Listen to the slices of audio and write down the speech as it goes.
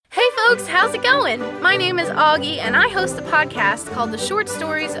folks, how's it going? My name is Augie, and I host a podcast called The Short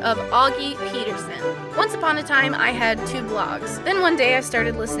Stories of Augie Peterson. Once upon a time, I had 2 blogs. Then one day I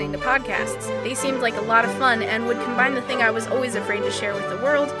started listening to podcasts. They seemed like a lot of fun and would combine the thing I was always afraid to share with the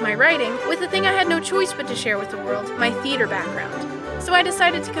world, my writing, with the thing I had no choice but to share with the world, my theater background. So I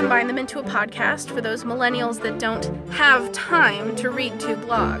decided to combine them into a podcast for those millennials that don't have time to read 2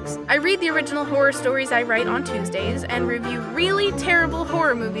 blogs. I read the original horror stories I write on Tuesdays and review really terrible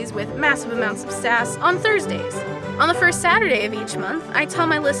horror movies with massive amounts of sass on Thursdays. On the first Saturday of each month, I tell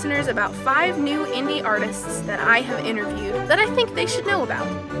my listeners about 5 new indie artists that I have interviewed that I think they should know about.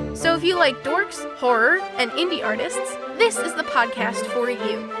 So if you like dorks, horror, and indie artists, this is the podcast for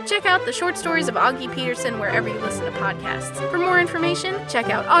you. Check out The Short Stories of Augie Peterson wherever you listen to podcasts. For more information, check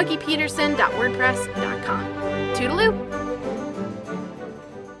out augiepeterson.wordpress.com. Toodaloo!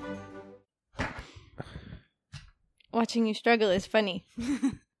 Watching you struggle is funny.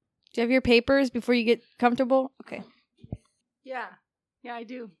 Do you have your papers before you get comfortable? Okay. Yeah, I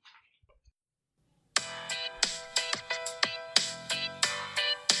do.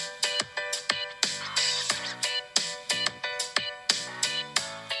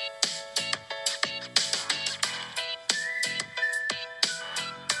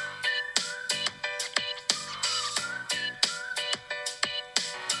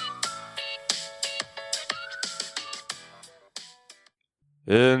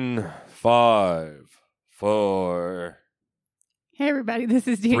 In 5, 4, Hey everybody, this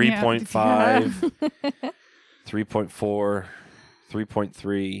is Danielle. 3.5, 3.4,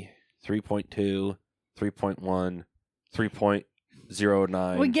 3.3, 3.2, 3.1,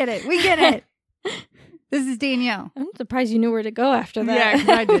 3.09. We get it. This is Danielle. I'm surprised you knew where to go after that. Yeah, 'cause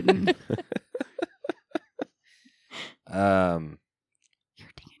I didn't.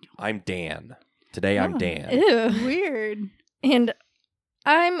 I'm Dan. Today I'm Dan. Ew. Weird. And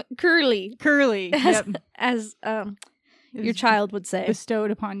I'm Curly, Curly. Yep. as It your was child would say.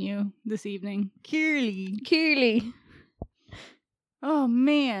 bestowed upon you this evening. Curly. Curly. Oh,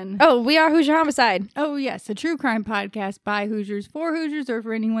 man. Oh, we are Hoosier Homicide. Oh, yes. A true crime podcast by Hoosiers, for Hoosiers, or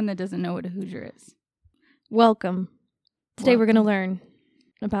for anyone that doesn't know what a Hoosier is. Welcome. Today we're going to learn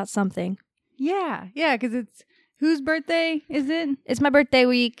about something. Yeah, because it's whose birthday is it? It's my birthday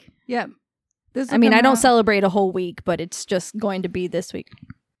week. Yep. I mean, I don't celebrate a whole week, but it's just going to be this week.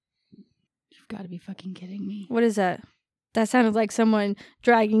 You've got to be fucking kidding me. What is that? That sounded like someone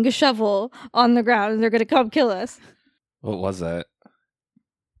dragging a shovel on the ground and they're going to come kill us. What was that?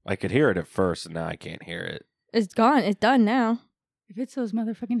 I could hear it at first, and now I can't hear it. It's gone. It's done now. If it's those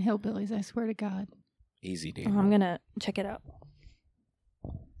motherfucking hillbillies, I swear to God. Easy, dude. Oh, I'm going to check it out.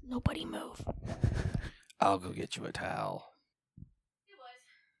 Nobody move. I'll go get you a towel.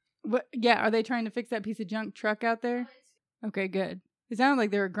 What? Yeah, are they trying to fix that piece of junk truck out there? Okay, good. It sounded like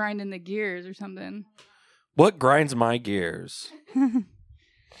they were grinding the gears or something. What grinds my gears?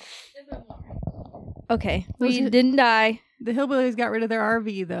 Okay. We didn't die. The hillbillies got rid of their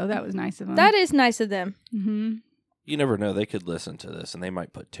RV, though. That was nice of them. That is nice of them. Mm-hmm. You never know. They could listen to this, and they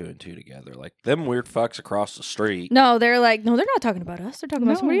might put 2 and 2 together. Like, them weird fucks across the street. No, they're like, no, they're not talking about us. They're talking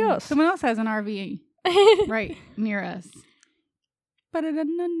about somebody else. Someone else has an RV right near us.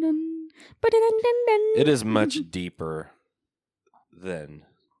 Ba-da-dun-dun-dun. It is much deeper than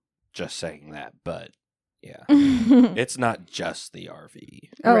just saying that, but yeah. It's not just the RV.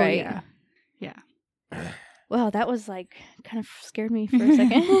 Oh, Right. Yeah. Well, that was like kind of scared me for a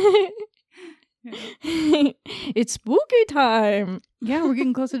second. It's spooky time. Yeah, we're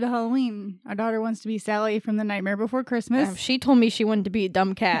getting closer to Halloween. Our daughter wants to be Sally from The Nightmare Before Christmas. She told me she wanted to be a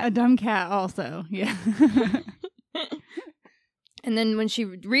dumb A cat. dumb cat also, yeah. And then when she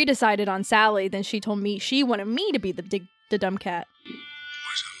redecided on Sally, then she told me she wanted me to be the dumb cat. It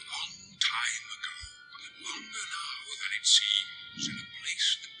was a long time ago, longer now than it seems, in a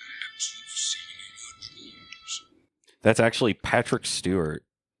place that perhaps you've seen in your dreams. That's actually Patrick Stewart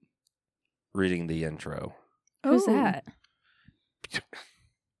reading the intro. Who's Oh. that?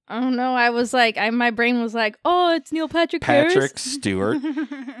 I don't know. I was like, my brain was like, oh, it's Neil Patrick Harris. Patrick Stewart,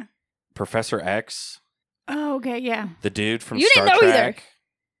 Professor X, Oh, okay, yeah. the dude from You Star didn't know either. Trek.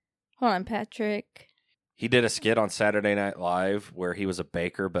 Hold on, Patrick. He did a skit on Saturday Night Live where he was a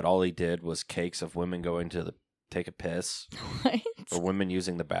baker, but all he did was cakes of women going to take a piss What? or women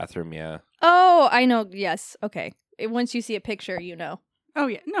using the bathroom. Yeah. Oh, I know. Yes. Okay. Once you see a picture, you know. Oh,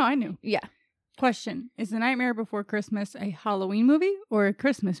 yeah. No, I knew. Yeah. Question. Is The Nightmare Before Christmas a Halloween movie or a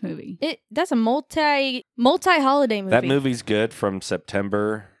Christmas movie? That's a multi-holiday movie. That movie's good from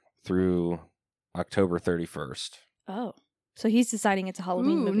September through October 31st. Oh. So he's deciding it's a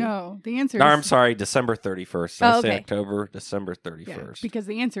Halloween Ooh, movie. no. The answer No, is I'm sorry, December 31st. Did I say okay. October? December yeah, 31st. because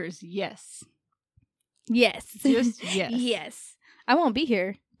the answer is yes. Yes. Just yes. Yes. I won't be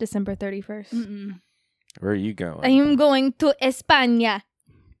here December 31st. Mm-mm. Where are you going? I am going to España.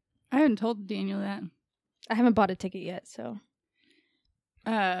 I haven't told Daniel that. I haven't bought a ticket yet, so.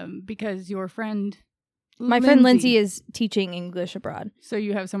 Because your friend, My friend Lindsay is teaching English abroad. so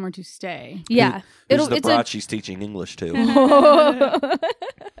you have somewhere to stay. Yeah. Who's the it's brat she's teaching English to?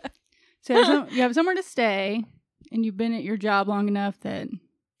 So you have somewhere to stay, and you've been at your job long enough that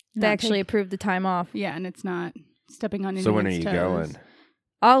They actually approved the time off. yeah, and it's not stepping on anyone's So when are you toes. going?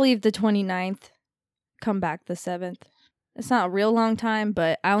 I'll leave the 29th, come back the 7th. It's not a real long time,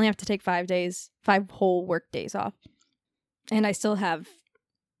 but I only have to take 5 whole work days off. And I still have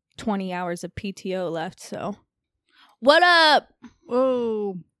 20 hours of PTO left, so. What up?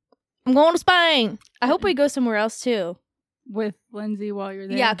 Whoa, I'm going to Spain. I hope we go somewhere else too. with Lindsay while you're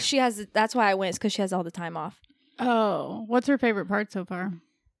there. Yeah, 'cause that's why I went, because she has all the time off. Oh, what's her favorite part so far?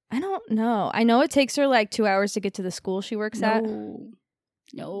 I don't know. I know it takes her like 2 hours to get to the school she works at,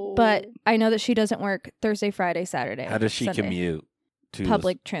 No. but I know that she doesn't work Thursday, Friday, Saturday. How does she Sunday. commute to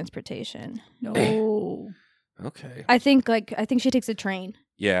Public transportation. no. Okay. I think she takes a train.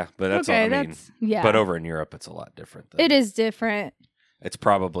 Yeah, but that's okay, all I mean. that's Yeah. But over in Europe, it's a lot different. It is different. It's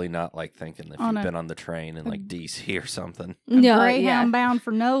probably not like thinking if On you've a- been on the train in like DC or something. No, Greyhound yeah. bound for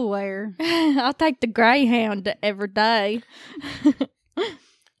nowhere. I'll take the Greyhound every day. It'd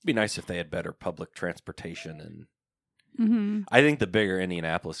be nice if they had better public transportation, and Mm-hmm. I think the bigger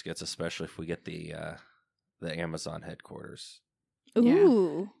Indianapolis gets, especially if we get the Amazon headquarters,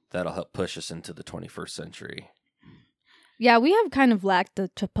 Ooh. that'll help push us into the 21st century. Yeah, we have kind of lacked the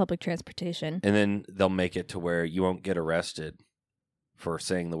public transportation. And then they'll make it to where you won't get arrested for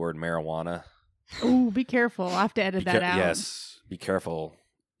saying the word marijuana. Oh, be careful. I'll have to edit that out. Yes, be careful.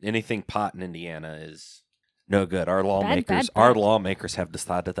 Anything pot in Indiana is no good. Our bad. lawmakers have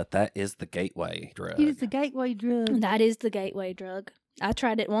decided that is the gateway drug. It is the gateway drug. That is the gateway drug. I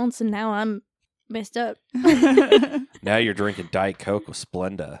tried it once and now I'm messed up. Now you're drinking Diet Coke with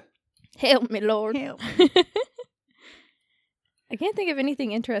Splenda. Help me, Lord. Help. I can't think of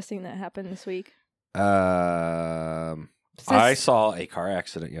anything interesting that happened this week. I saw a car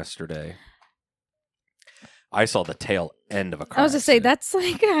accident yesterday. I saw the tail end of a car I was to say, accident. that's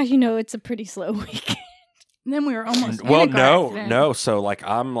like, it's a pretty slow week. And then we were almost Well, in a car accident. no. So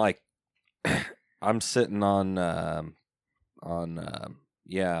I'm sitting on the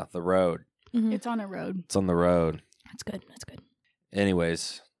road. Mhm. It's on a road. It's on the road. That's good. That's good.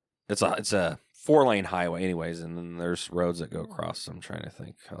 Anyways, it's a 4-lane highway. Anyways, and then there's roads that go across. So I'm trying to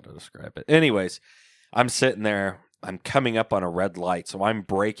think how to describe it. Anyways, I'm sitting there. I'm coming up on a red light, so I'm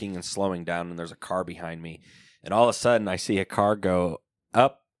braking and slowing down, and there's a car behind me. And all of a sudden, I see a car go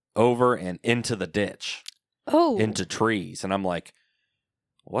up, over, and into the ditch, Oh. into trees. And I'm like,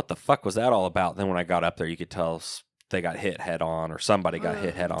 what the fuck was that all about? Then when I got up there, you could tell they got hit head on, or somebody got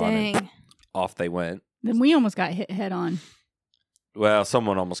hit head on, and Dang. off they went. Then we almost got hit head on. Well,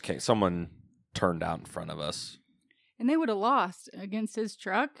 someone turned out in front of us. And they would have lost against his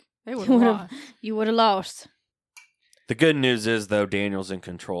truck. They would You have would've- lost. You would have lost. The good news is, though, Daniel's in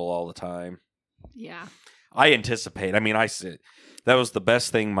control all the time. Yeah. I anticipate. I mean, that was the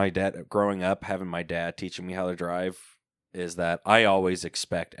best thing my dad, growing up, having my dad teaching me how to drive, is that I always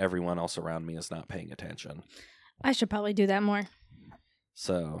expect everyone else around me is not paying attention. I should probably do that more.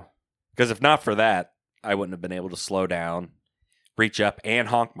 So, because if not for that, I wouldn't have been able to slow down, reach up, and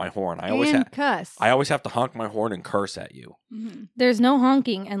honk my horn. I always cuss. have to honk my horn and curse at you. Mm-hmm. There's no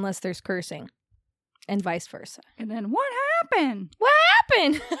honking unless there's cursing, and vice versa. And then what happened? What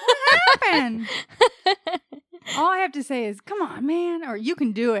happened? Happened. All I have to say is, come on, man, or you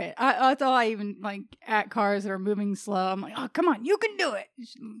can do it. That's all I even like at cars that are moving slow. I'm like, oh, come on, you can do it.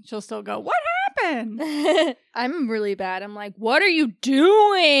 She'll still go, what happened? I'm really bad. I'm like, what are you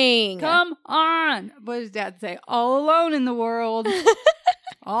doing? Come on. What does Dad say? All alone in the world.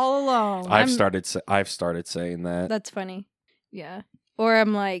 All alone. I've started saying that. That's funny. Yeah. Or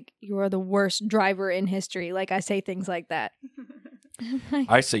I'm like, you are the worst driver in history. Like, I say things like that.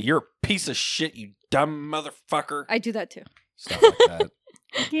 I say, you're a piece of shit, you dumb motherfucker. I do that too. Stuff like that.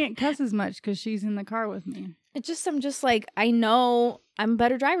 I can't cuss as much because she's in the car with me. I'm just like, I know I'm a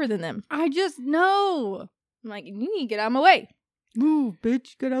better driver than them. I just know. I'm like, you need to get out of my way. Move,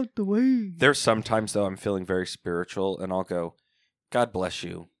 bitch, get out the way. There's sometimes, though, I'm feeling very spiritual, and I'll go, God bless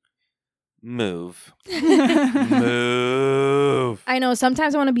you. Move. Move. I know.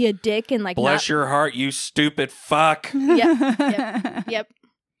 Sometimes I want to be a dick and like Bless your heart, you stupid fuck. Yep.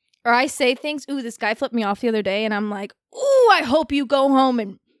 Or I say things. Ooh, this guy flipped me off the other day, and I'm like, ooh, I hope you go home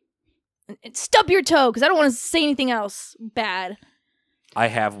and stub your toe because I don't want to say anything else bad. I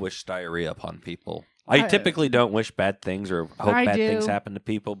have wished diarrhea upon people. I typically don't wish bad things or hope bad things happen to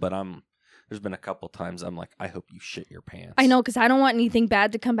people, but there's been a couple times I'm like, I hope you shit your pants. I know, because I don't want anything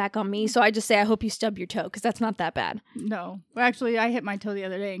bad to come back on me, so I just say, I hope you stub your toe, because that's not that bad. No. Well, actually, I hit my toe the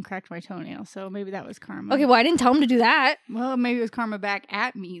other day and cracked my toenail, so maybe that was karma. Okay, well, I didn't tell him to do that. Well, maybe it was karma back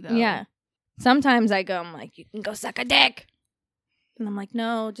at me, though. Yeah. Sometimes I'm like, you can go suck a dick. And I'm like,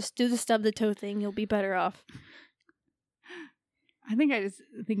 no, just do the stub the toe thing. You'll be better off. I think I just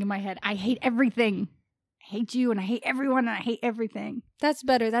think in my head, I hate everything. I hate you, and I hate everyone, and I hate everything. That's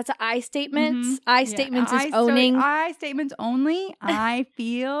better. That's an I statements. Mhm. I Yeah, statements is owning. I statements only. I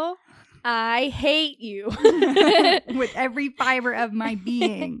feel I hate you. with every fiber of my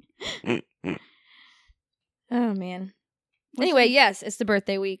being. Oh, man. Anyway, yes, it's the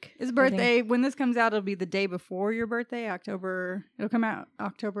birthday week. It's I think. birthday. When this comes out, it'll be the day before your birthday, It'll come out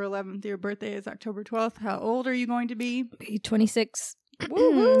October 11th. Your birthday is October 12th. How old are you going to be? 26.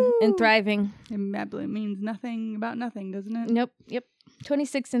 Woo-hoo. And thriving. And that means nothing about nothing, doesn't it? Nope. Yep.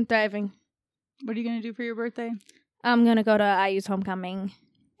 26 and thriving. What are you going to do for your birthday? I'm going to go to IU's homecoming.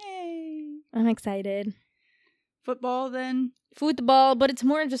 Yay. I'm excited. Football, then? Football, but it's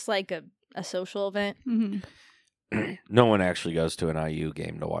more just like a social event. Mm-hmm. No one actually goes to an IU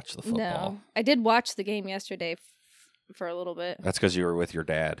game to watch the football. No. I did watch the game yesterday for a little bit. That's because you were with your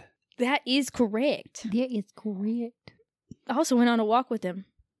dad. That is correct. That is correct. I also went on a walk with him.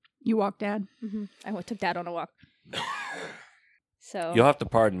 You walk, Dad? Mm-hmm. I took Dad on a walk. So You'll have to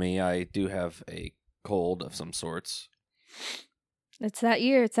pardon me. I do have a cold of some sorts. it's that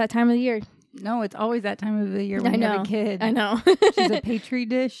year. It's that time of the year. No, it's always that time of the year when I you have know. a kid. I know. She's a petri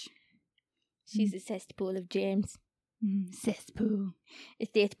dish. She's a cesspool of germs. Cesspool.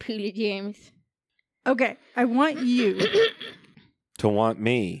 It's the pool of germs. Okay, I want you To want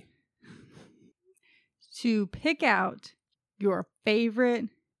me. to pick out your favorite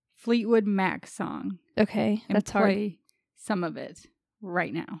Fleetwood Mac song Okay, and that's hard. play some of it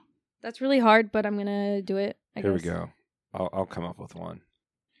right now. That's really hard, but I'm gonna do it. I Here we guess. go. I'll come up with one.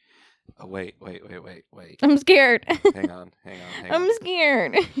 Oh, wait. I'm scared. Hang on. I'm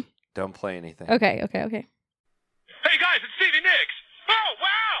scared. Don't play anything. Okay. Hey guys, it's Stevie Nicks. Oh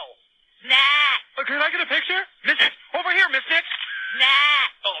wow! Nah. Can I get a picture? Miss over here, Miss Nicks.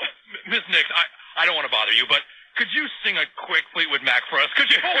 Nah. Oh, Miss Nicks, I don't want to bother you, but could you sing a quick Fleetwood Mac for us?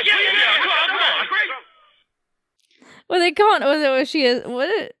 Could you? Oh yeah. Come on. Great. What are they calling? What she is?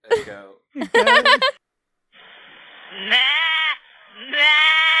 What? There you go.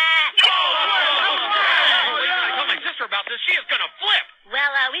 Tell my sister about this. She is gonna flip. Well,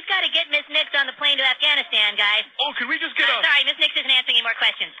 we've got to get Miss Nix on the plane to Afghanistan, guys. Oh, can we just get a? Sorry, Miss Nix isn't answering any more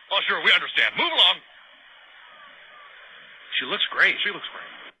questions. Oh, sure, we understand. Move along. She looks great.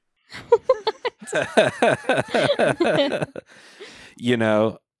 You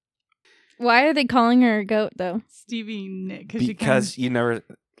know, Why are they calling her a goat though? Stevie Nicks. because you never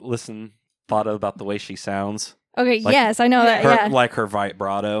thought about the way she sounds. Okay, Like, yes, I know that. Her, Yeah. Like her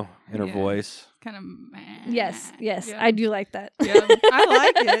vibrato in her Yeah. voice. kind of Yes, Yeah. I do like that. Yeah, I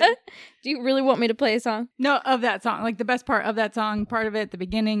like it. Do you really want me to play a song? No, of that song, like the best part of that song, part of it, the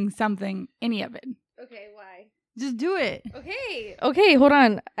beginning, something, any of it. Okay, why? Just do it. Okay, hold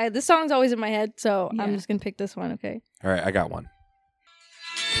on. This song's always in my head, so I'm Yeah. just gonna pick this one. Okay. All right, I got one.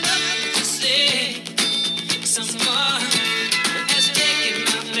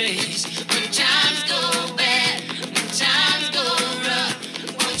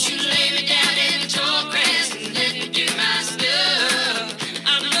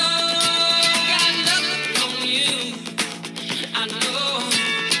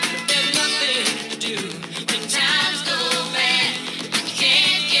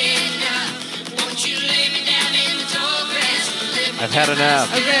 I've had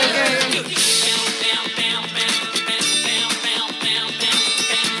enough. Okay.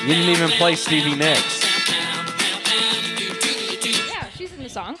 You didn't even play Stevie Nicks. Yeah, she's in the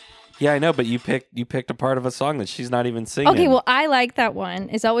song. Yeah, I know, but you picked a part of a song that she's not even singing. Okay, well, I like that one.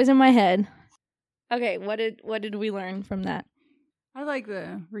 It's always in my head. Okay, what did we learn from that? I like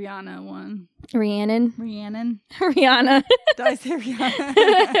the Rihanna one. Rhiannon? Rhiannon. Rihanna. Did I say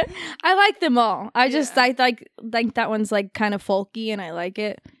Rihanna? I like them all. I like that one's like kind of folky and I like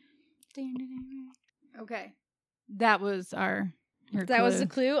it. Okay. That was your That was the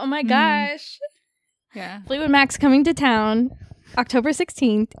clue. Oh my Mhm. gosh. Yeah. Fleetwood Mac's coming to town October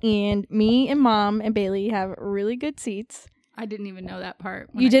 16th, and me and Mom and Bailey have really good seats. I didn't even know that part.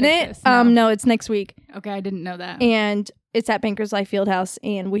 when You I picked didn't? this. No, it's next week. Okay, I didn't know that. And It's at Bankers Life Fieldhouse,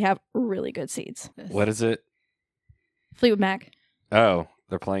 and we have really good seats. What is it? Fleetwood Mac. Oh,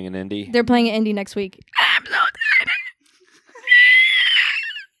 they're playing in Indy? They're playing at Indy next week. I'm so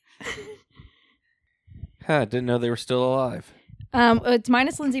excited. Didn't know they were still alive. It's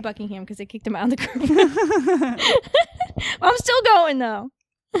minus Lindsey Buckingham because they kicked him out of the group. I'm still going, though.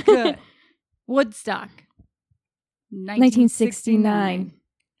 Good. Woodstock. 1969.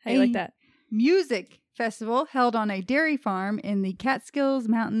 How you like that? Music festival held on a dairy farm in the Catskills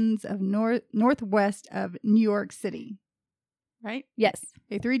Mountains of northwest of New York City. Right? Yes.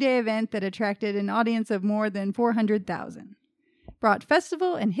 A 3-day event that attracted an audience of more than 400,000. Brought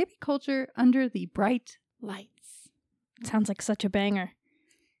festival and hippie culture under the bright lights. Sounds like such a banger.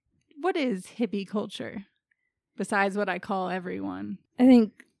 What is hippie culture? Besides what I call everyone. I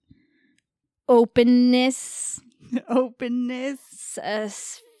think openness, Openness.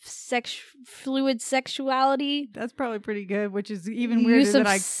 Fluid sexuality, That's probably pretty good, which is even weirder use of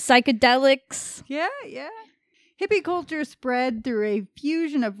that psychedelics. Yeah. Hippie culture spread through a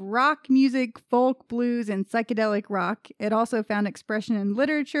fusion of rock music, folk, blues, and psychedelic rock. It also found expression in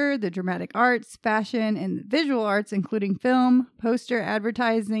literature, the dramatic arts, fashion, and visual arts, including film, poster,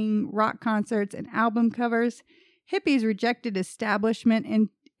 advertising, rock concerts, and album covers. Hippies rejected establishment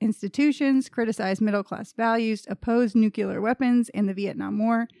institutions, criticized middle-class values, opposed nuclear weapons and the Vietnam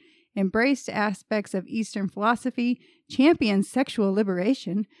War, embraced aspects of Eastern philosophy, championed sexual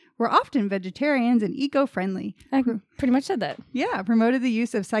liberation, were often vegetarians and eco-friendly. I pretty much said that. Yeah, promoted the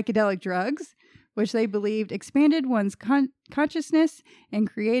use of psychedelic drugs, which they believed expanded one's consciousness and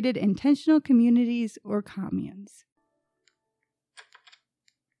created intentional communities or communes.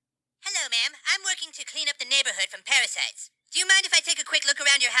 Hello, ma'am. I'm working to clean up the neighborhood from parasites. Do you mind if I take a quick look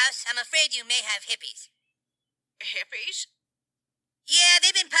around your house? I'm afraid you may have hippies. Hippies? Yeah,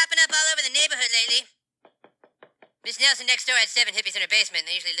 they've been popping up all over the neighborhood lately. Miss Nelson next door had 7 hippies in her basement,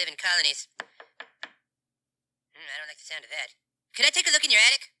 and they usually live in colonies. I don't like the sound of that. Could I take a look in your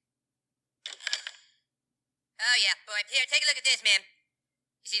attic? Oh, yeah, boy. Here, take a look at this, ma'am.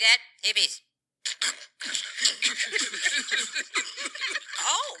 You see that? Hippies.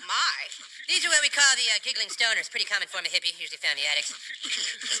 Oh, my. These are what we call the giggling stoners. Pretty common form of hippie, usually found in the attics.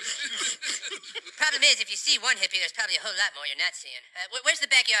 Problem is, if you see one hippie, there's probably a whole lot more you're not seeing. Where's the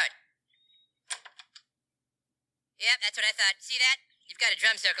backyard? Yep, that's what I thought. See that? You've got a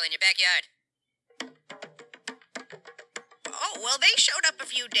drum circle in your backyard. Oh, well, they showed up a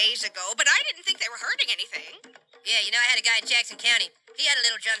few days ago, but I didn't think they were hurting anything. Yeah, you know, I had a guy in Jackson County. He had a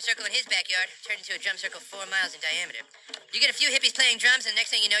little drum circle in his backyard. Turned into a drum circle 4 miles in diameter. You get a few hippies playing drums, and the next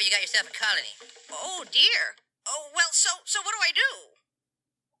thing you know, you got yourself a colony. Oh, dear. Oh, well, so what do I do?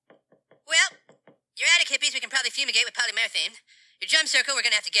 Well, your attic hippies we can probably fumigate with polymethane. Your drum circle we're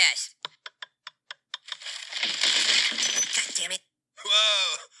gonna have to gas. God damn it.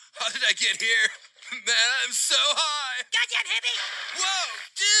 Whoa, how did I get here? Man, I'm so high. Goddamn hippie! Whoa,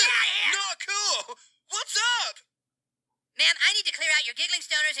 dude, Get out of here! not cool. What's up? Ma'am, I need to clear out your giggling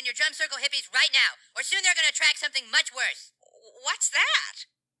stoners and your drum circle hippies right now, or soon they're gonna attract something much worse. What's that?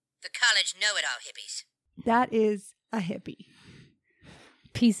 The college know-it-all hippies. That is a hippie.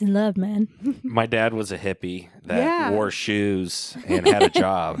 Peace and love, man. My dad was a hippie that Yeah. wore shoes and had a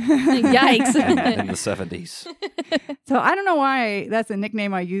job Yikes. in the 70s. So I don't know why that's a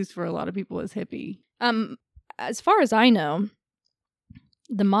nickname I use for a lot of people is hippie. As far as I know,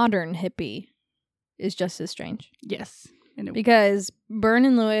 the modern hippie is just as strange. Yes. And it, Because Byrne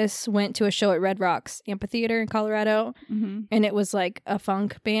and Lewis went to a show at Red Rocks Amphitheater in Colorado, Mhm. and it was like a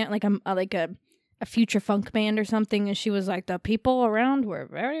funk band, like a future funk band or something, and she was like, the people around were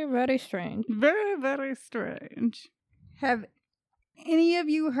very, very strange. Very, very strange. Have any of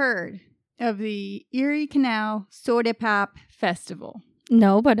you heard of the Erie Canal Soda Pop Festival?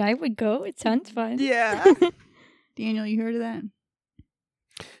 No, but I would go. It sounds fun. Yeah. Daniel, you heard of that?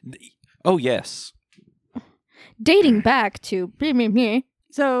 Oh, yes. Dating back to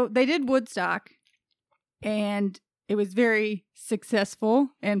So they did Woodstock, and it was very successful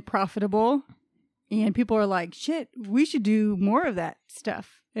and profitable. And people are like, shit, we should do more of that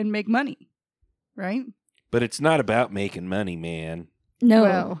stuff and make money. Right? But it's not about making money, man. no,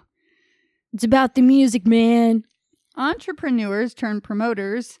 Well, it's about the music, man. entrepreneurs turned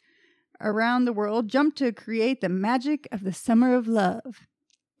promoters around the world jumped to create the magic of the Summer of Love.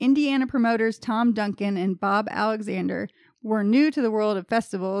 Indiana promoters Tom Duncan and Bob Alexander were new to the world of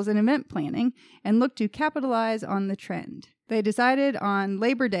festivals and event planning and looked to capitalize on the trend. They decided on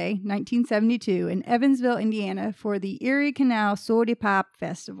Labor Day, 1972, in Evansville, Indiana, for the Erie Canal Soda Pop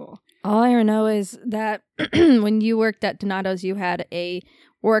Festival. All I know is that when you worked at Donato's, you had a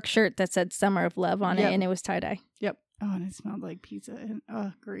work shirt that said Summer of Love on Yep. it, and it was tie-dye. Yep. Oh, and it smelled like pizza and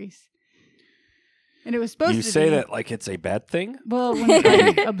grease. And it was supposed to You be. say that like it's a bad thing? Well, when it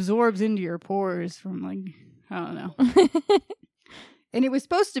like, absorbs into your pores from like, I don't know. And it was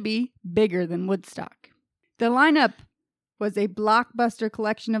supposed to be bigger than Woodstock. The lineup was a blockbuster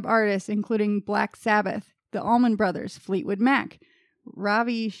collection of artists, including Black Sabbath, the Allman Brothers, Fleetwood Mac,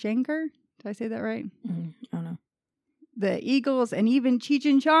 Ravi Shankar. Did I say that right? I don't know. The Eagles, and even Cheech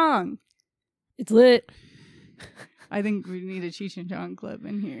and Chong. It's lit. I think we need a Cheech and Chong clip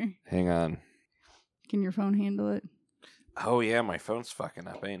in here. Hang on. Can your phone handle it? Oh yeah, my phone's fucking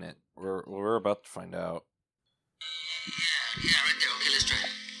up, ain't it? We're about to find out. Yeah, right there. Okay, let's try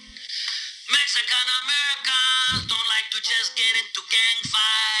it. Mexican Americans don't like to just get into gang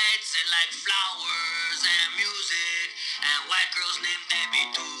fights. They like flowers and music and white girls named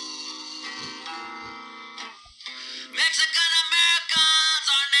Debbie too. Mexican Americans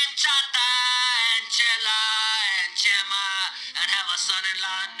are named Chata and Chela and Chema and have a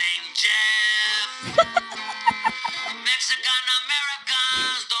son-in-law named Jeff. Mexican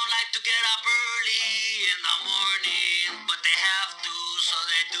Americans don't like to get up early in the morning, but they have to, so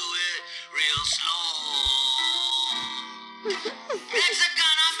they do it real slow.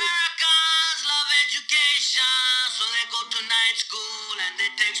 Mexican Americans love education, so they go to night school and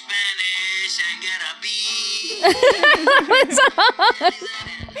they take Spanish and get a B.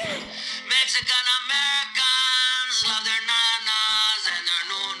 Mexican Americans love their nanas and their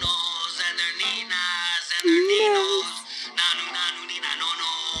nonos and their ninas and their ninos. Nanu, nanu, nina, no,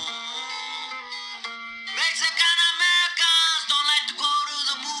 no. Mexican Americans don't like to go to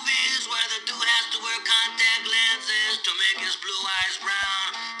the movies where the dude has to wear contact lenses to make his blue eyes brown.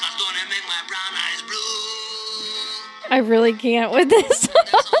 Cause don't it make my brown eyes blue? I really can't with this.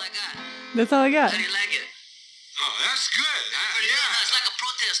 That's all I got. That's all I got. How do you like it? Oh, that's good. Yeah. It's like a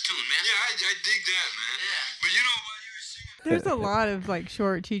protest tune, man. Yeah, I dig that, man. Yeah. But you know what you were singing? There's a lot of like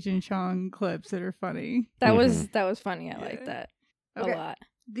short Cheech and Chong clips that are funny. That was funny. I like that Okay. a lot.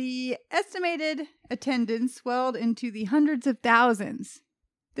 The estimated attendance swelled into the hundreds of thousands.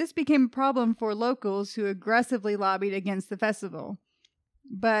 This became a problem for locals who aggressively lobbied against the festival.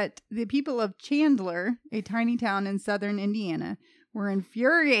 But the people of Chandler, a tiny town in southern Indiana, were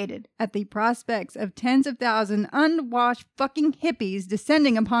infuriated at the prospects of tens of thousands unwashed fucking hippies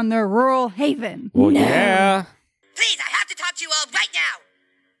descending upon their rural haven. Well, yeah. Please, I have to talk to you all right now.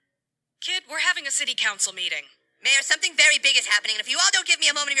 Kid, we're having a city council meeting. Mayor, something very big is happening, and if you all don't give me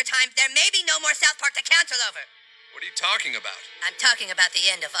a moment of your time, there may be no more South Park to council over. What are you talking about? I'm talking about the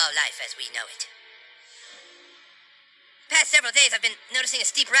end of all life as we know it. Past several days, I've been noticing a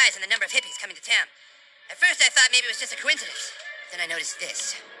steep rise in the number of hippies coming to town. At first, I thought maybe it was just a coincidence. Then I noticed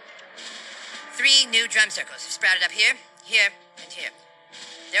this. 3 new drum circles have sprouted up here, here, and here.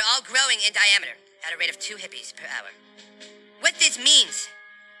 They're all growing in diameter at a rate of 2 hippies per hour. What this means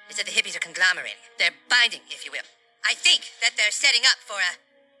is that the hippies are conglomerating. They're binding, if you will. I think that they're setting up for a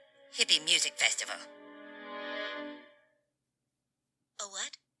hippie music festival. A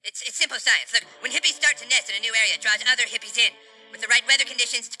what? It's simple science. Look, when hippies start to nest in a new area, it draws other hippies in. With the right weather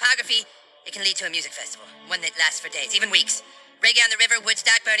conditions, topography, it can lead to a music festival. One that lasts for days, even weeks. Reggae on the River,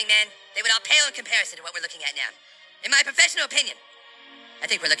 Woodstock, Burning Man, they would all pale in comparison to what we're looking at now. In my professional opinion, I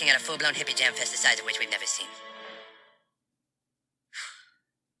think we're looking at a full-blown hippie jam fest the size of which we've never seen.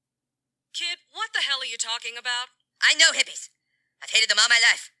 Kid, what the hell are you talking about? I know hippies. I've hated them all my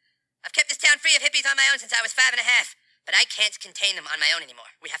life. I've kept this town free of hippies on my own since I was 5 and a half. But I can't contain them on my own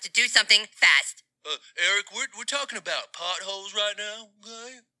anymore. We have to do something fast. Eric, we're talking about potholes right now,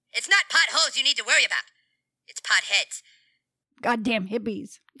 okay? It's not potholes you need to worry about. It's potheads. Goddamn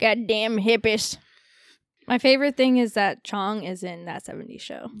hippies. Goddamn hippies. My favorite thing is that Chong is in That 70s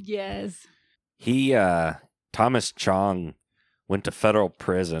Show. Yes. He, Thomas Chong, went to federal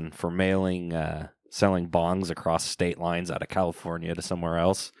prison for selling bongs across state lines out of California to somewhere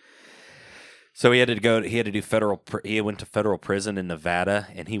else. So he went to federal prison in Nevada,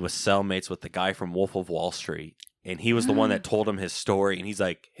 and he was cellmates with the guy from Wolf of Wall Street. And he was the one that told him his story, and he's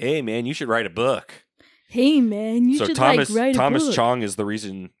like, hey, man, you should write a book. Hey, man, you should write a book. Thomas Chong is the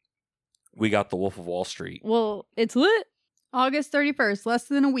reason we got the Wolf of Wall Street. Well, it's lit. August 31st, less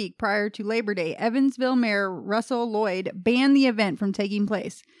than a week prior to Labor Day, Evansville Mayor Russell Lloyd banned the event from taking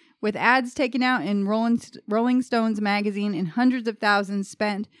place. With ads taken out in Rolling Stones magazine and hundreds of thousands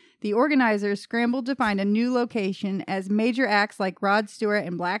spent, the organizers scrambled to find a new location as major acts like Rod Stewart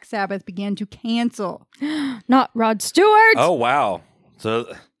and Black Sabbath began to cancel. Not Rod Stewart! Oh, wow.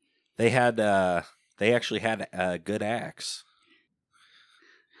 So they actually had good acts.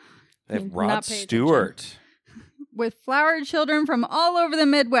 They have Rod Stewart. With flower children from all over the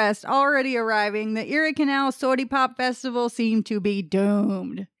Midwest already arriving, the Erie Canal Sody Pop Festival seemed to be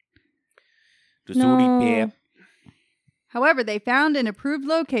doomed. No. However, they found an approved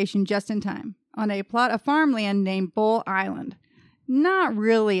location just in time, on a plot of farmland named Bull Island. Not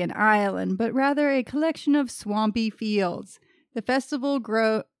really an island, but rather a collection of swampy fields. The festival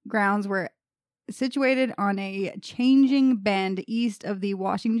grounds were situated on a changing bend east of the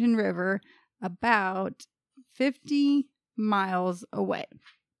Washington River, about 50 miles away.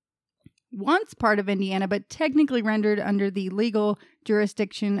 Once part of Indiana, but technically rendered under the legal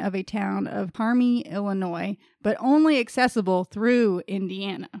jurisdiction of a town of Harmony, Illinois, but only accessible through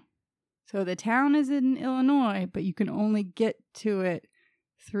Indiana. So the town is in Illinois, but you can only get to it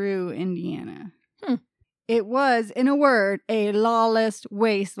through Indiana. It was, in a word, a lawless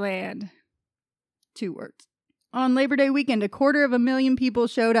wasteland. 2 words. On Labor Day weekend, 250,000 people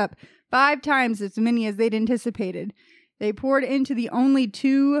showed up, 5 times as many as they'd anticipated. They poured into the only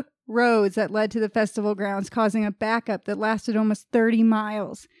 2 roads that led to the festival grounds, causing a backup that lasted almost 30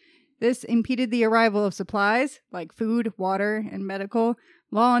 miles. This impeded the arrival of supplies like food, water, and medical,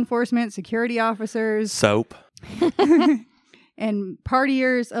 law enforcement, security officers, Soap. and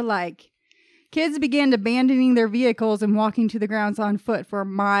partiers alike. Kids began abandoning their vehicles and walking to the grounds on foot for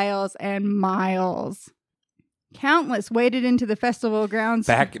miles and miles. Countless waded into the festival grounds.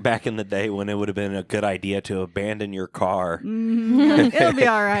 Back in the day when it would have been a good idea to abandon your car. It'll be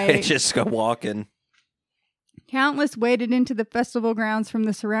all right. Just go walking. Countless waded into the festival grounds from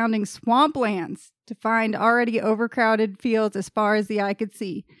the surrounding swamplands to find already overcrowded fields as far as the eye could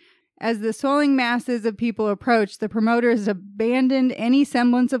see. As the swelling masses of people approached, the promoters abandoned any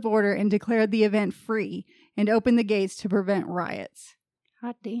semblance of order and declared the event free and opened the gates to prevent riots.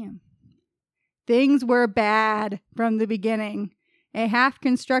 Hot damn. Things were bad from the beginning. A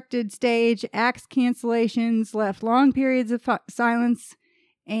half-constructed stage, acts cancellations left long periods of silence,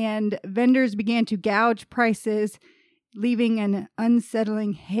 and vendors began to gouge prices, leaving an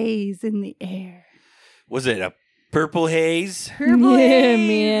unsettling haze in the air. Was it a purple haze? Purple Yeah, haze.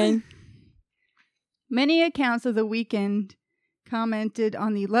 man. Many accounts of the weekend commented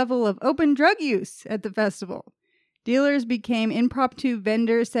on the level of open drug use at the festival. Dealers became impromptu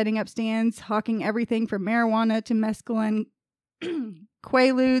vendors, setting up stands, hawking everything from marijuana to mescaline,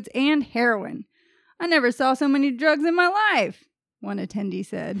 quaaludes, and heroin. I never saw so many drugs in my life, one attendee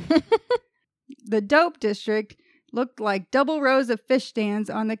said. The dope district looked like double rows of fish stands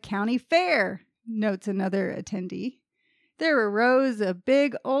on the county fair, notes another attendee. There were rows of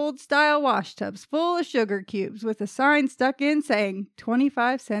big old-style wash tubs full of sugar cubes with a sign stuck in saying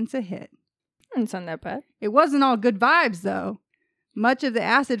 25 cents a hit. Doesn't sound that bad. It wasn't all good vibes, though. Much of the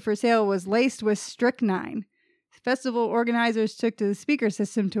acid for sale was laced with strychnine. Festival organizers took to the speaker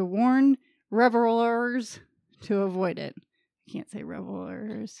system to warn revelers to avoid it. I can't say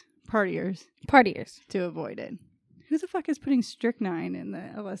revelers. Partiers. To avoid it. Who the fuck is putting strychnine in the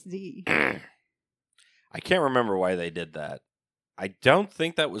LSD? I can't remember why they did that. I don't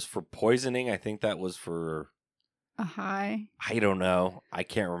think that was for poisoning. I think that was for... A high? I don't know. I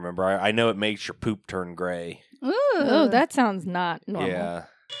can't remember. I know it makes your poop turn gray. Ooh. Oh, that sounds not normal. Yeah.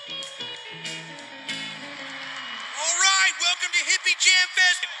 All right, welcome to Hippie Jam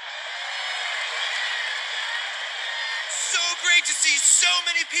Fest. So great to see so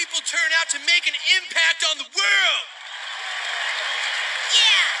many people turn out to make an impact on the world.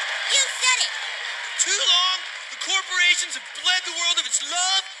 Yeah, you said it. For too long, the corporations have bled the world of its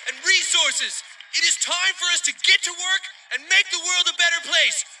love and resources. It is time for us to get to work and make the world a better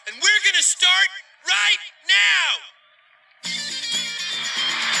place. And we're going to start right now.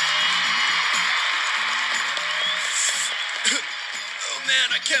 Oh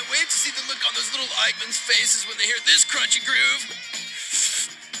man, I can't wait to see the look on those little Eichmann's faces when they hear this crunchy groove.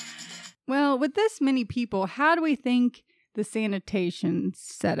 Well, with this many people, how do we think the sanitation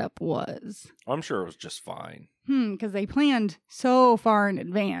setup was? I'm sure it was just fine. Because they planned so far in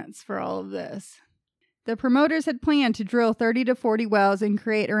advance for all of this. The promoters had planned to drill 30 to 40 wells and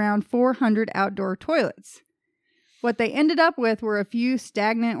create around 400 outdoor toilets. What they ended up with were a few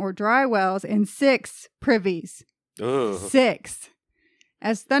stagnant or dry wells and 6 privies. Ugh. 6.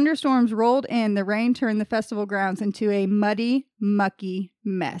 As thunderstorms rolled in, the rain turned the festival grounds into a muddy, mucky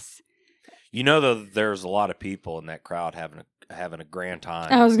mess. You know, though, there's a lot of people in that crowd having a grand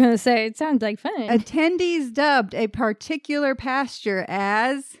time. I was going to say, it sounds like fun. Attendees dubbed a particular pasture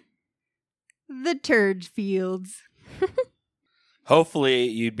as the turd fields. Hopefully,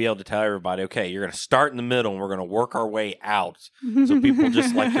 you'd be able to tell everybody, okay, you're going to start in the middle and we're going to work our way out. So people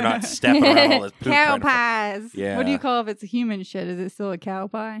just like you're not stepping around all this poop. Cow trying to- pies. Yeah. What do you call if it's a human shit? Is it still a cow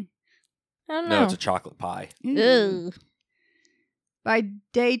pie? I don't No, know. it's a chocolate pie. Ugh. By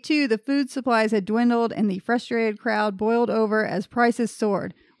day 2, the food supplies had dwindled and the frustrated crowd boiled over as prices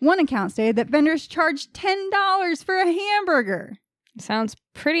soared. One account stated that vendors charged $10 for a hamburger. Sounds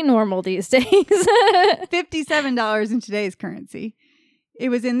pretty normal these days. $57 in today's currency. It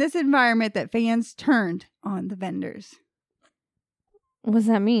was in this environment that fans turned on the vendors. What does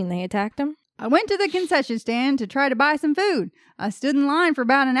that mean? They attacked him? I went to the concession stand to try to buy some food. I stood in line for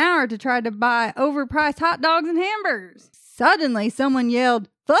about an hour to try to buy overpriced hot dogs and hamburgers. Suddenly, someone yelled,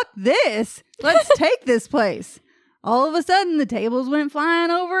 "Fuck this! Let's take this place!" All of a sudden, the tables went flying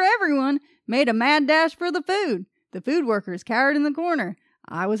over everyone, made a mad dash for the food. The food workers cowered in the corner.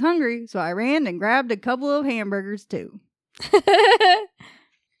 I was hungry, so I ran and grabbed a couple of hamburgers, too.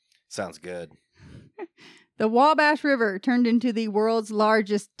 Sounds good. The Wabash River turned into the world's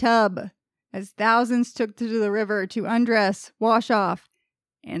largest tub as thousands took to the river to undress, wash off,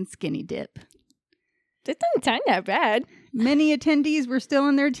 and skinny dip. It doesn't sound that bad. Many attendees were still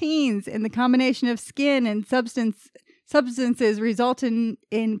in their teens, and the combination of skin and substances resulted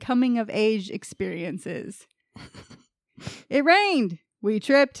in coming-of-age experiences. It rained. We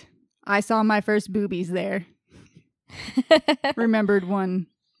tripped. I saw my first boobies there. Remembered one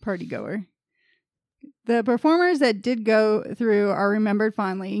partygoer. The performers that did go through are remembered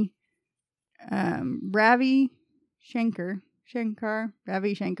fondly. Ravi Shankar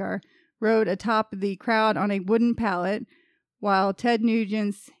rode atop the crowd on a wooden pallet, while Ted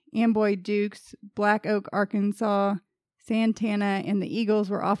Nugent's Amboy Dukes, Black Oak, Arkansas, Santana, and the Eagles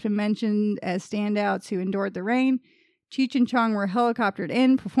were often mentioned as standouts who endured the rain. Cheech and Chong were helicoptered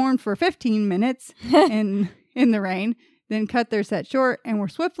in, performed for 15 minutes in the rain, then cut their set short and were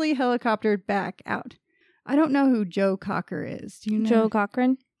swiftly helicoptered back out. I don't know who Joe Cocker is. Do you know? Joe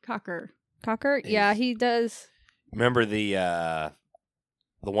Cochran? Cocker. Yeah, he does. Remember the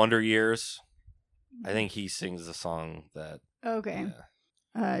Wonder Years? I think he sings the song that. Okay.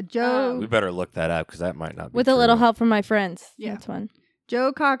 Yeah. Joe. We better look that up because that might not be With true. a little help from my friends. Yeah. That's one.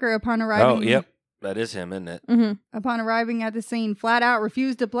 Joe Cocker, upon arriving. Oh, yep. That is him, isn't it? Mm-hmm. Upon arriving at the scene, flat out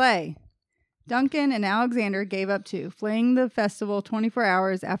refused to play. Duncan and Alexander gave up too, fleeing the festival 24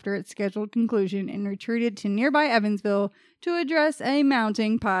 hours after its scheduled conclusion and retreated to nearby Evansville to address a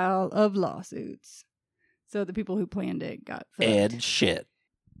mounting pile of lawsuits. So the people who planned it got fucked. And shit.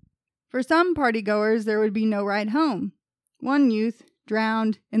 For some partygoers, there would be no ride home. One youth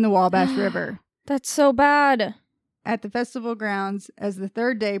drowned in the Wabash River That's so bad. at the festival grounds as the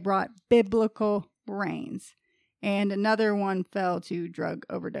third day brought biblical rains, and another one fell to drug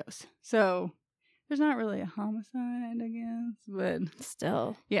overdose. So there's not really a homicide, I guess, but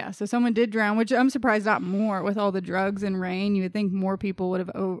Still. yeah, so someone did drown, which I'm surprised not more with all the drugs and rain. You would think more people would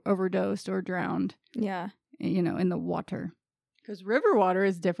have overdosed or drowned, Yeah. in the water. Because river water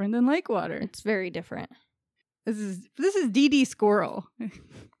is different than lake water. It's very different. This is D.D. Squirrel.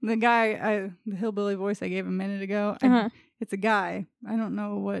 The guy, the hillbilly voice I gave a minute ago. Uh-huh. It's a guy. I don't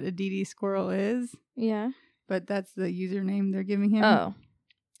know what a D.D. Squirrel is, Yeah. but that's the username they're giving him. Oh.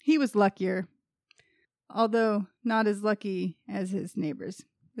 He was luckier, although not as lucky as his neighbors.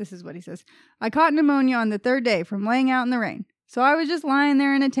 This is what he says. I caught pneumonia on the third day from laying out in the rain, so I was just lying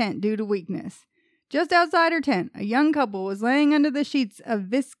there in a tent due to weakness. Just outside her tent, a young couple was laying under the sheets of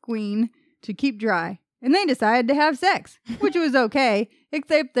visqueen to keep dry, and they decided to have sex, which was okay,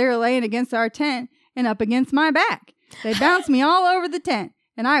 except they were laying against our tent and up against my back. They bounced me all over the tent,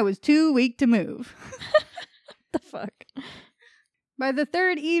 and I was too weak to move. The fuck? By the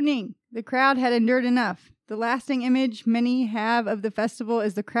third evening, the crowd had endured enough. The lasting image many have of the festival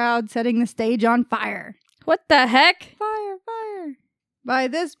is the crowd setting the stage on fire. What the heck? Fire, fire. By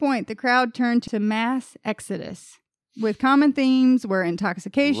this point, the crowd turned to mass exodus, with common themes were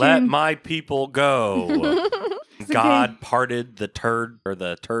intoxication. Let my people go. God parted the turd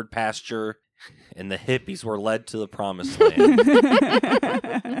pasture, and the hippies were led to the promised land.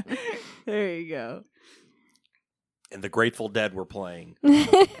 There you go. And the Grateful Dead were playing. No.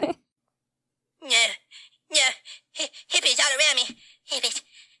 Hippies all around me.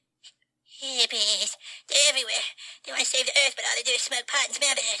 Hippies. They're everywhere. They want to save the earth, but all they do is smoke pot and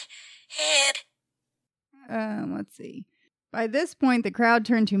smell bad. Help. Let's see. By this point, the crowd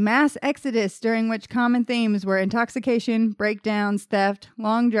turned to mass exodus, during which common themes were intoxication, breakdowns, theft,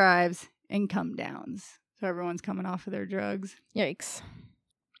 long drives, and come downs. So everyone's coming off of their drugs. Yikes.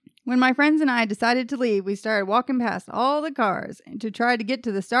 When my friends and I decided to leave, we started walking past all the cars to try to get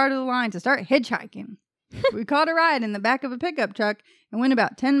to the start of the line to start hitchhiking. We caught a ride in the back of a pickup truck and went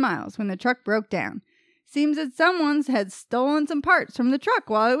about 10 miles when the truck broke down. Seems that someone had stolen some parts from the truck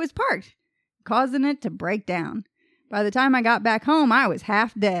while it was parked, causing it to break down. By the time I got back home, I was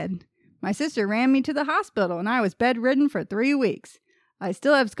half dead. My sister ran me to the hospital and I was bedridden for 3 weeks. I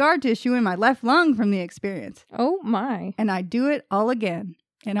still have scar tissue in my left lung from the experience. Oh my. And I'd do it all again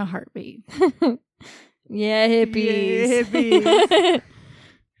in a heartbeat. Yeah, hippies. Yeah, hippies.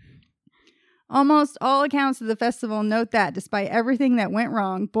 Almost all accounts of the festival note that, despite everything that went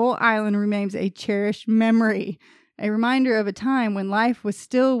wrong, Bull Island remains a cherished memory, a reminder of a time when life was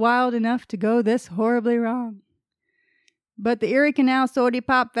still wild enough to go this horribly wrong. But the Erie Canal Sody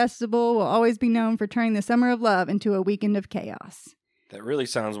Pop Festival will always be known for turning the Summer of Love into a weekend of chaos. That really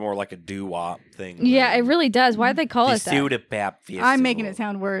sounds more like a doo-wop thing. Yeah, it really does. Why'd they call the it that? Soda Pop Festival. I'm making it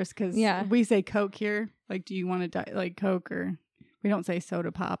sound worse because Yeah. we say Coke here. Like, do you want to like Coke, or we don't say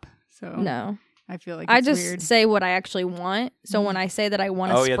soda pop? So No. I feel like I it's just weird. say what I actually want. So when I say that I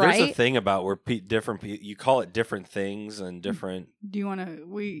want a Oh, yeah, Sprite, there's a thing about where you call it different things and different... Do you want to?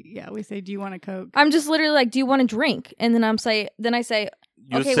 We say, do you want a Coke? I'm just literally like, do you want a drink? And then I say,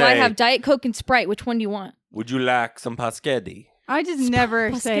 You okay, say, well, I have Diet Coke and Sprite. Which one do you want? would you like some paschetti? I just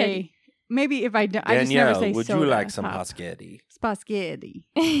never say. Maybe if I do, I just never Danielle, say would soda you like some pop. paschetti? Spaghetti.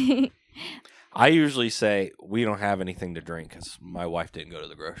 I usually say, we don't have anything to drink because my wife didn't go to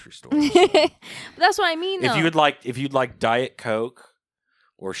the grocery store. But that's what I mean, though. If you'd like Diet Coke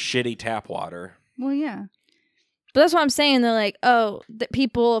or shitty tap water... Well, yeah. But that's what I'm saying. They're like, oh, the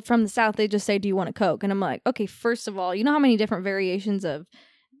people from the South, they just say, do you want a Coke? And I'm like, okay, first of all, you know how many different variations of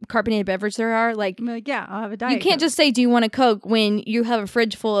carbonated beverage there are? Like, I'm like, yeah, I'll have a Diet you can't Coke. just say, do you want a Coke when you have a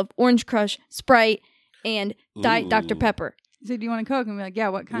fridge full of Orange Crush, Sprite, and Diet Dr. Ooh. Pepper. say, do you want a Coke? And be like, yeah,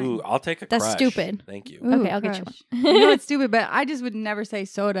 what kind? Ooh, I'll take a That's Crush. stupid. Thank you. Ooh, Okay, I'll get you Crush. one. I know it's stupid, but I just would never say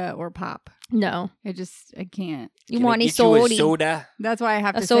soda or pop. No. I can't. You Can I want a get you a sody. soda? That's why I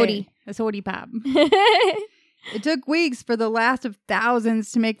have A to sody. say a sody pop. It took weeks for the last of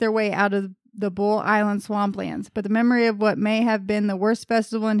thousands to make their way out of the Bull Island swamplands, but the memory of what may have been the worst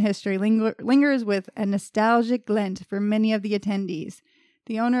festival in history lingers with a nostalgic glint for many of the attendees.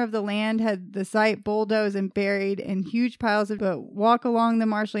 The owner of the land had the site bulldozed and buried in huge piles of but walk along the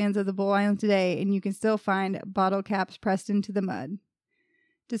marshlands of the Bull Island today, and you can still find bottle caps pressed into the mud.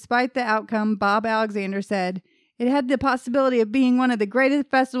 Despite the outcome, Bob Alexander said, "It had the possibility of being one of the greatest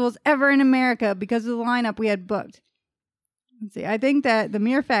festivals ever in America because of the lineup we had booked." Let's see. I think that the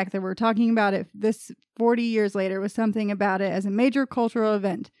mere fact that we're talking about it this 40 years later was something about it as a major cultural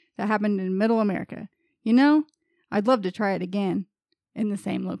event that happened in Middle America. You know, I'd love to try it again in the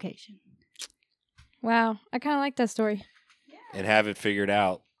same location. Wow. I kind of like that story. And have it figured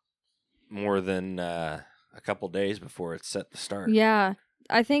out more than a couple days before it's set to start. Yeah.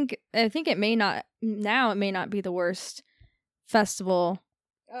 I think it may not be the worst festival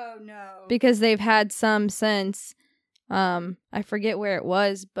Oh, no. because they've had some since. I forget where it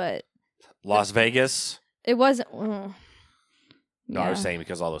was, but Las Vegas? it wasn't. No, I was saying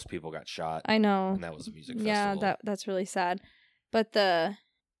because all those people got shot. I know. And that was a music Yeah, festival. that's really sad. But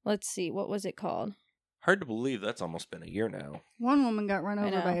let's see, what was it called? Hard to believe that's almost been a year now. One woman got run I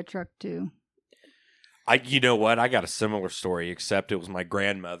over know. by a truck, too. You know what? I got a similar story, except it was my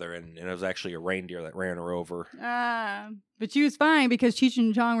grandmother, and it was actually a reindeer that ran her over. But she was fine because Cheech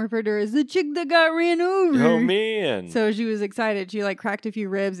and Chong referred to her as the chick that got ran over. Oh, man. So she was excited. She cracked a few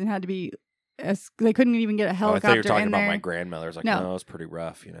ribs and had to be. They couldn't even get a I helicopter thought you were talking in about there. my grandmother. I was like, No. no, it was pretty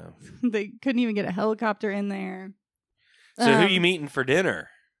rough, you know. They couldn't even get a helicopter in there. So who you meeting for dinner?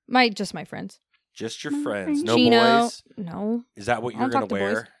 Just my friends. Just your My friends. friends. No Chino. boys? No. Is that what I you're don't going to talk to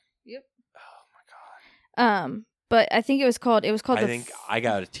boys. wear? Yep. Oh, my God. But I think it was called I the think I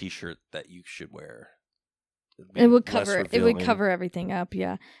got a T-shirt that you should wear. it would Less cover it would revealing. cover everything up,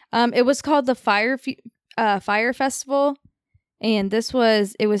 yeah. It was called the Fire Festival, and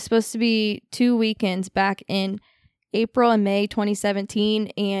it was supposed to be 2 weekends back in April and May 2017,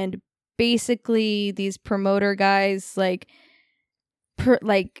 and basically these promoter guys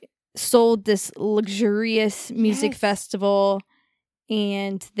sold this luxurious music Yes. festival,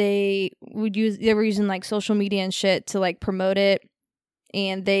 and they were using like social media and shit to like promote it,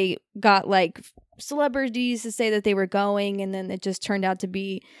 and they got like celebrities to say that they were going, and then it just turned out to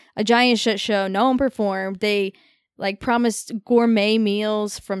be a giant shit show. No one performed. They like promised gourmet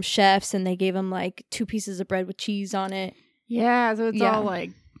meals from chefs, and they gave them like 2 pieces of bread with cheese on it. Yeah, so it's Yeah. all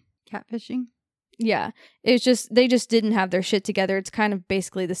like catfishing. Yeah, it's just they just didn't have their shit together. It's kind of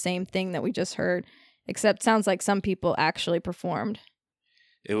basically the same thing that we just heard, except sounds like some people actually performed.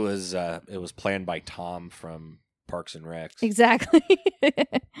 It was planned by Tom from Parks and Rec. Exactly.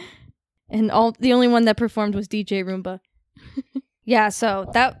 And the only one that performed was DJ Roomba. Yeah, so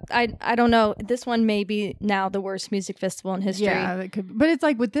that I don't know. This one may be now the worst music festival in history. Yeah, that could, but it's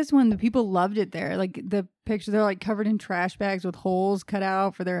like with this one, the people loved it there. Like the pictures, they're like covered in trash bags with holes cut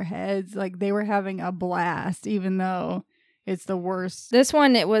out for their heads. Like they were having a blast, even though it's the worst. This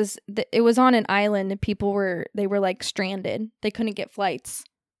one, it was on an island, and people were like stranded. They couldn't get flights.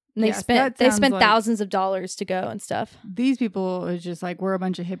 And they spent like, thousands of dollars to go and stuff. These people is just like, we're a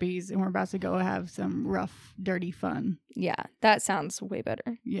bunch of hippies and we're about to go have some rough, dirty fun. Yeah, that sounds way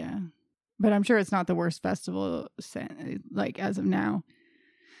better. Yeah. But I'm sure it's not the worst festival, like, as of now.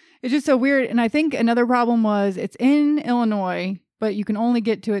 It's just so weird. And I think another problem was it's in Illinois, but you can only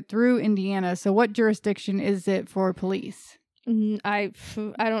get to it through Indiana. So what jurisdiction is it for police? I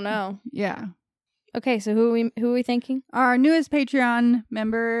don't know. Yeah. Okay, so who are we thinking? Our newest Patreon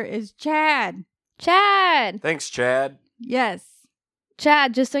member is Chad. Chad! Thanks, Chad. Yes.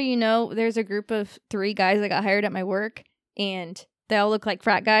 Chad, just so you know, there's a group of 3 guys that got hired at my work, and they all look like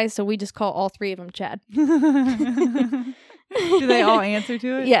frat guys, so we just call all 3 of them Chad. Do they all answer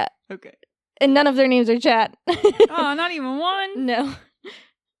to it? Yeah. Okay. And none of their names are Chad. Oh, not even one? No.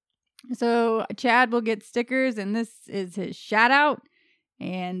 So Chad will get stickers, and this is his shout out.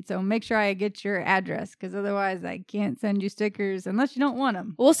 And so make sure I get your address, because otherwise I can't send you stickers unless you don't want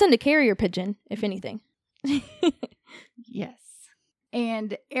them. We'll send a carrier pigeon, if anything. Yes.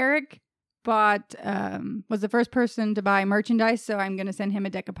 And Eric was the first person to buy merchandise, so I'm going to send him a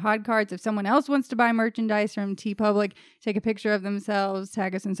deck of pod cards. If someone else wants to buy merchandise from TeePublic, take a picture of themselves,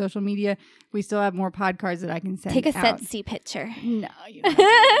 tag us on social media. We still have more pod cards that I can send Take a out. sexy picture. No, you don't have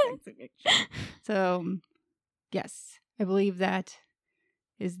to take a sexy picture. So, yes, I believe that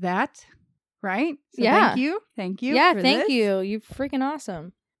is that, right? So yeah. Thank you. Thank you. Yeah, for thank this. you. You're freaking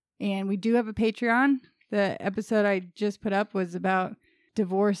awesome. And we do have a Patreon. The episode I just put up was about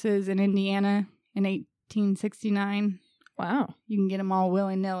divorces in Indiana in 1869. Wow. You can get them all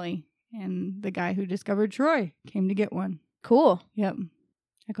willy-nilly. And the guy who discovered Troy came to get one. Cool. Yep.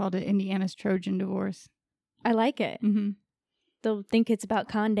 I called it Indiana's Trojan Divorce. I like it. Mm-hmm. They'll think it's about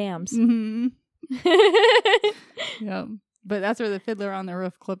condoms. Mm-hmm. Yep. But that's where the Fiddler on the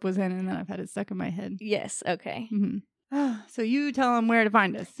Roof clip was in, and then I've had it stuck in my head. Yes, okay. Mm-hmm. So you tell them where to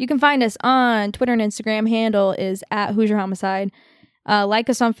find us. You can find us on Twitter and Instagram. Handle is @HoosierHomicide. Like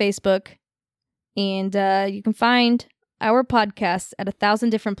us on Facebook. And you can find our podcasts at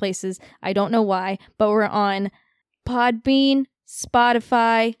 1,000 different places. I don't know why, but we're on Podbean,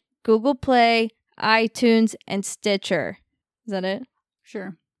 Spotify, Google Play, iTunes, and Stitcher. Is that it?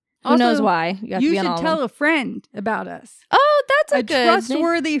 Sure. Who knows why? You have to be on all should of tell them. a friend about us. Oh, that's A good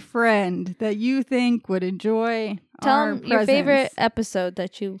trustworthy friend that you think would enjoy Tell our them your favorite episode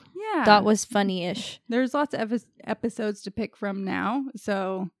that you thought was funny-ish. There's lots of episodes to pick from now,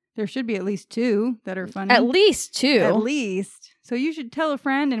 so there should be at least 2 that are funny. At least 2. At least. So you should tell a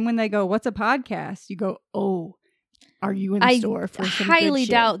friend, and when they go, "What's a podcast?" you go, "Oh, are you in the store for some good highly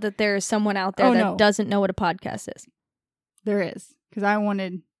shit?" doubt that there is someone out there that doesn't know what a podcast is. There is, because I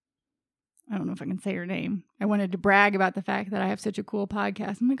don't know if I can say her name. I wanted to brag about the fact that I have such a cool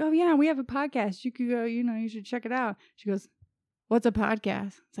podcast. I'm like, "Oh yeah, we have a podcast. You could go, you should check it out." She goes, "What's a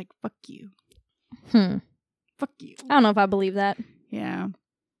podcast?" It's like, "Fuck you." Fuck you. I don't know if I believe that. Yeah.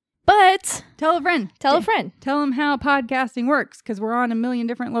 But tell a friend. Tell a friend. Tell them how podcasting works, because we're on a million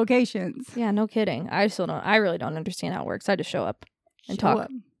different locations. Yeah, no kidding. I really don't understand how it works. I just show up and talk.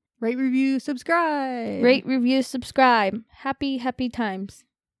 Up. Rate, review, subscribe. Rate, review, subscribe. Happy times.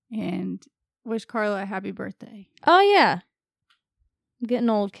 And wish Carla a happy birthday. Oh, yeah. I'm getting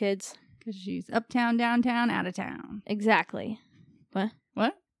old, kids. Because she's uptown, downtown, out of town. Exactly.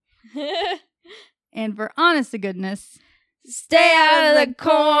 What? And for honest to goodness, stay out of the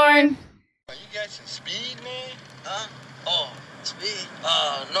corn. You got some speed, man? Huh? Oh, speed?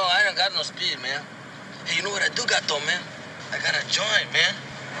 No, I don't got no speed, man. Hey, you know what I do got, though, man? I got a joint, man.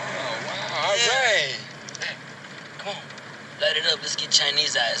 Oh, wow. All right. Hey, come on. Light it up. Let's get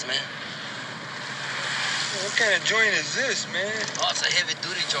Chinese eyes, man. What kind of joint is this, man? Oh, it's a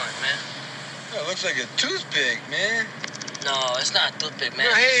heavy-duty joint, man. Oh, it looks like a toothpick, man. No, it's not a toothpick, man.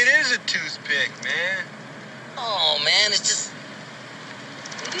 No, hey, it is a toothpick, man. Oh, man, it's just...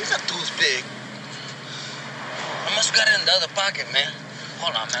 It is a toothpick. I must have got it in the other pocket, man.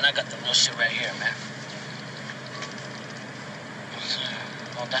 Hold on, man. I got the little shit right here, man.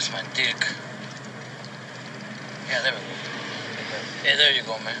 Oh, that's my dick. Yeah, there we go. Hey, there you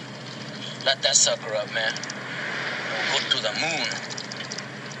go, man. Light that sucker up, man. We'll go to the moon.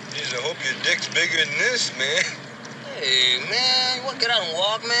 Jeez, I hope your dick's bigger than this, man. Hey, man, you want to get out and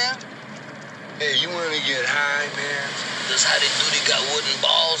walk, man? Hey, you want to get high, man? Does Howdy Doody got wooden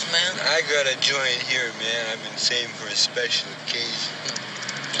balls, man? I got a joint here, man. I've been saving for a special occasion.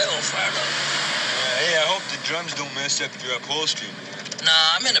 Play on fire, though. Hey, I hope the drums don't mess up your upholstery, man.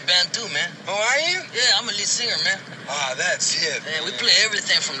 Nah, I'm in a band too, man. Oh, are you? Yeah, I'm a lead singer, man. Ah, that's hip. Yeah, we play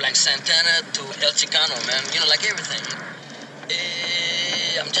everything from like Santana to El Chicano, man. You know, like everything.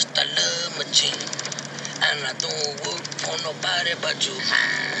 Hey, I'm just a love machine. And I don't work for nobody but you.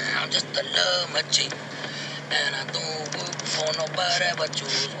 I'm just a love machine. And I don't work for nobody but you.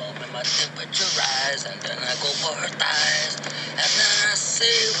 Well, when my temperature rise, and then I go for her thighs. And then I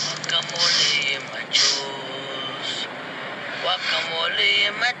say, guacamole in my juice. Guacamole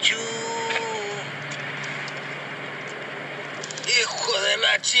in my juice. Hijo de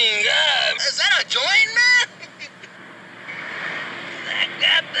la chingada. Is that a joint, man?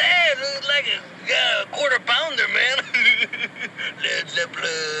 God damn, it looks like a quarter pounder, man. Led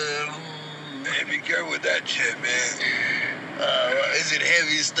Zeppelin. Hey, be careful with that shit, man. Is it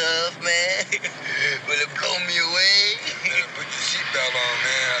heavy stuff, man? Will it blow me away? Better put your seatbelt on,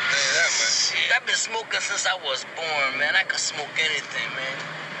 man. I'll tell you that much. I've been smoking since I was born, man. I could smoke anything, man.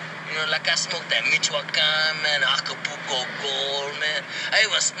 You know, like I smoked that Michoacan, man, Acapulco Gold, man. I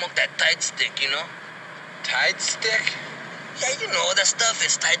even smoked that tight stick, you know? Tight stick? Yeah, you know, that stuff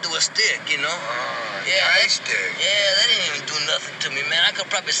is tied to a stick, you know? Tight stick. Yeah, that didn't even do nothing to me, man. I could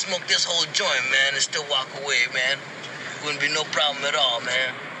probably smoke this whole joint, man, and still walk away, man. Wouldn't be no problem at all,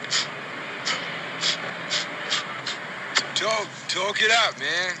 man. Talk it up,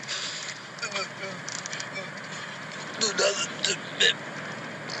 man.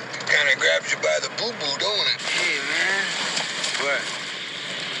 Kind of grabs you by the boo-boo, don't it? Hey, man. What?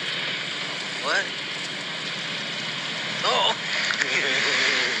 What? Oh.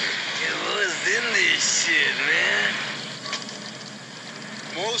 What's in this shit, man?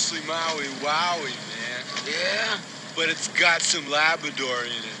 Mostly Maui Wowie, man. Yeah? But it's got some Labrador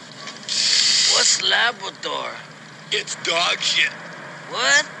in it. What's Labrador? It's dog shit.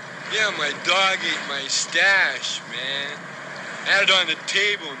 What? Yeah, my dog ate my stash, man. I had it on the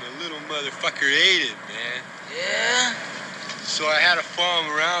table and the little motherfucker ate it, man. Yeah? So I had to follow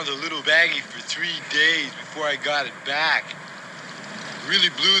him around with a little baggie for 3 days before I got it back. Really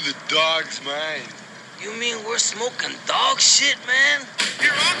blew the dog's mind. You mean we're smoking dog shit, man?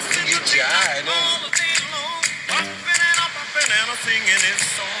 Get your eye, I know. Singing his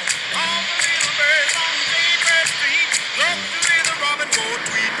song. All the little birds on Daybird Street love to hear the robin go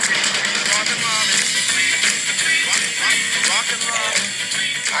tweet, tweet, tweet. Rockin' Robin, rockin' Robin.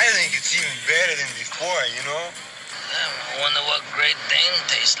 I think it's even better than before, you know? Damn, I wonder what Great Dane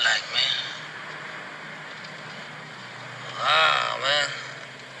tastes like, man. Ah, man.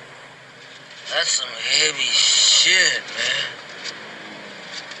 That's some heavy shit, man.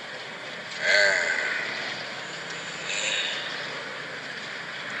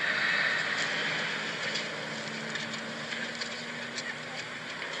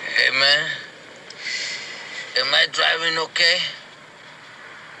 Hey, man. Am I driving okay?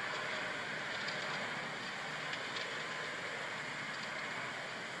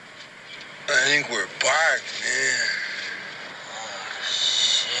 I think we're parked, man.